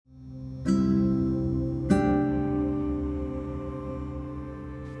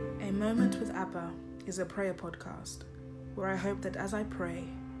Moment with Abba is a prayer podcast where I hope that as I pray,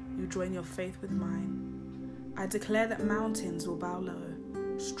 you join your faith with mine. I declare that mountains will bow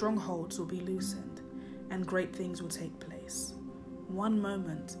low, strongholds will be loosened, and great things will take place. One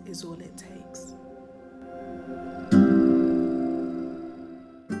moment is all it takes.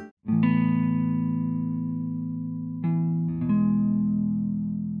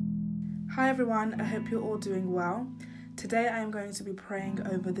 Hi everyone, I hope you're all doing well. Today I am going to be praying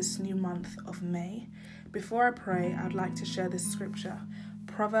over this new month of May. Before I pray, I'd like to share this scripture,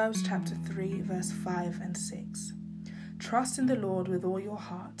 Proverbs chapter 3, verse 5 and 6. Trust in the Lord with all your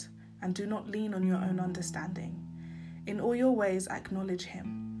heart, and do not lean on your own understanding. In all your ways acknowledge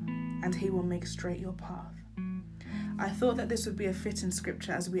him, and he will make straight your path. I thought that this would be a fitting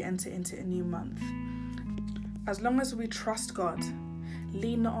scripture as we enter into a new month. As long as we trust God,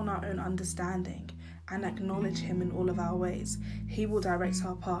 lean not on our own understanding, and acknowledge him in all of our ways, he will direct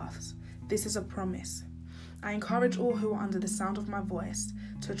our paths. This is a promise. I encourage all who are under the sound of my voice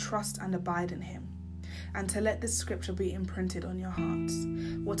to trust and abide in him, and to let this scripture be imprinted on your hearts.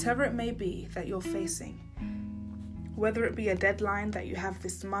 Whatever it may be that you're facing, whether it be a deadline that you have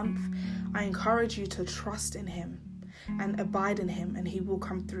this month, I encourage you to trust in him and abide in him, and he will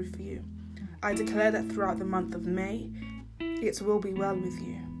come through for you. I declare that throughout the month of May, it will be well with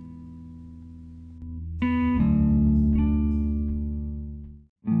you.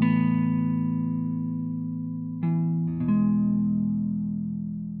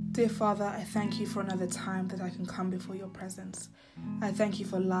 Dear Father, I thank you for another time that I can come before your presence. I thank you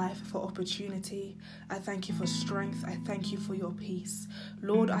for life, for opportunity. I thank you for strength. I thank you for your peace.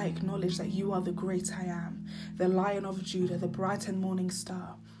 Lord, I acknowledge that you are the great I am, the Lion of Judah, the bright and morning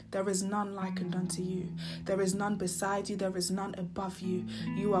star. There is none likened unto you. There is none beside you. There is none above you.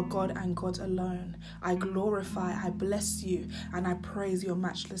 You are God and God alone. I glorify, I bless you, and I praise your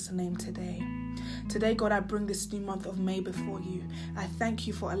matchless name today. Today, God, I bring this new month of May before you. I thank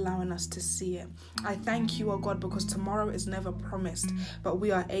you for allowing us to see it. I thank you, oh God, because tomorrow is never promised, but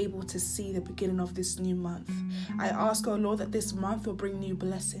we are able to see the beginning of this new month. I ask, oh Lord, that this month will bring new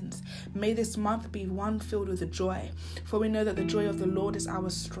blessings. May this month be one filled with joy, for we know that the joy of the Lord is our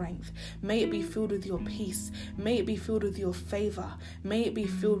strength. May it be filled with your peace. May it be filled with your favor. May it be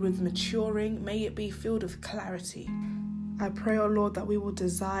filled with maturing. May it be filled with clarity. I pray, O Lord, that we will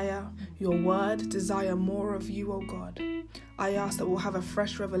desire your word, desire more of you, O God. I ask that we'll have a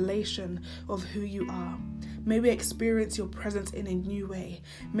fresh revelation of who you are. May we experience your presence in a new way.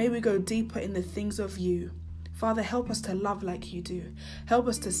 May we go deeper in the things of you. Father, help us to love like you do. Help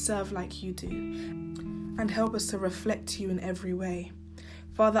us to serve like you do. And help us to reflect you in every way.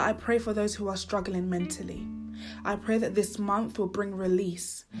 Father, I pray for those who are struggling mentally. I pray that this month will bring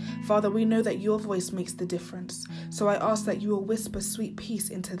release. Father, we know that your voice makes the difference. So I ask that you will whisper sweet peace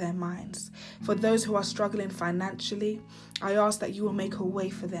into their minds. For those who are struggling financially, I ask that you will make a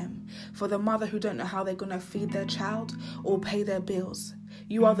way for them. For the mother who don't know how they're going to feed their child or pay their bills.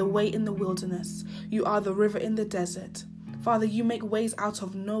 You are the way in the wilderness. You are the river in the desert. Father, you make ways out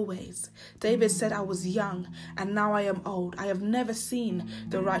of no ways. David said, I was young, and now I am old. I have never seen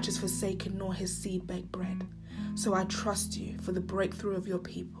the righteous forsaken, nor his seed beg bread. So I trust you for the breakthrough of your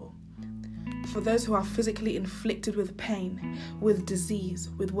people. For those who are physically inflicted with pain, with disease,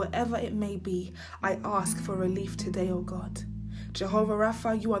 with whatever it may be, I ask for relief today, O God. Jehovah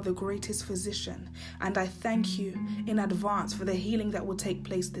Rapha, you are the greatest physician, and I thank you in advance for the healing that will take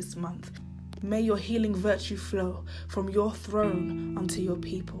place this month. May your healing virtue flow from your throne unto your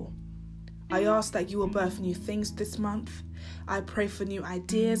people. I ask that you will birth new things this month. I pray for new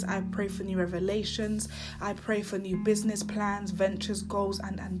ideas. I pray for new revelations. I pray for new business plans, ventures, goals,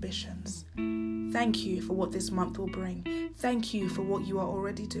 and ambitions. Thank you for what this month will bring. Thank you for what you are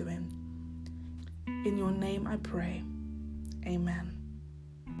already doing. In your name I pray. Amen.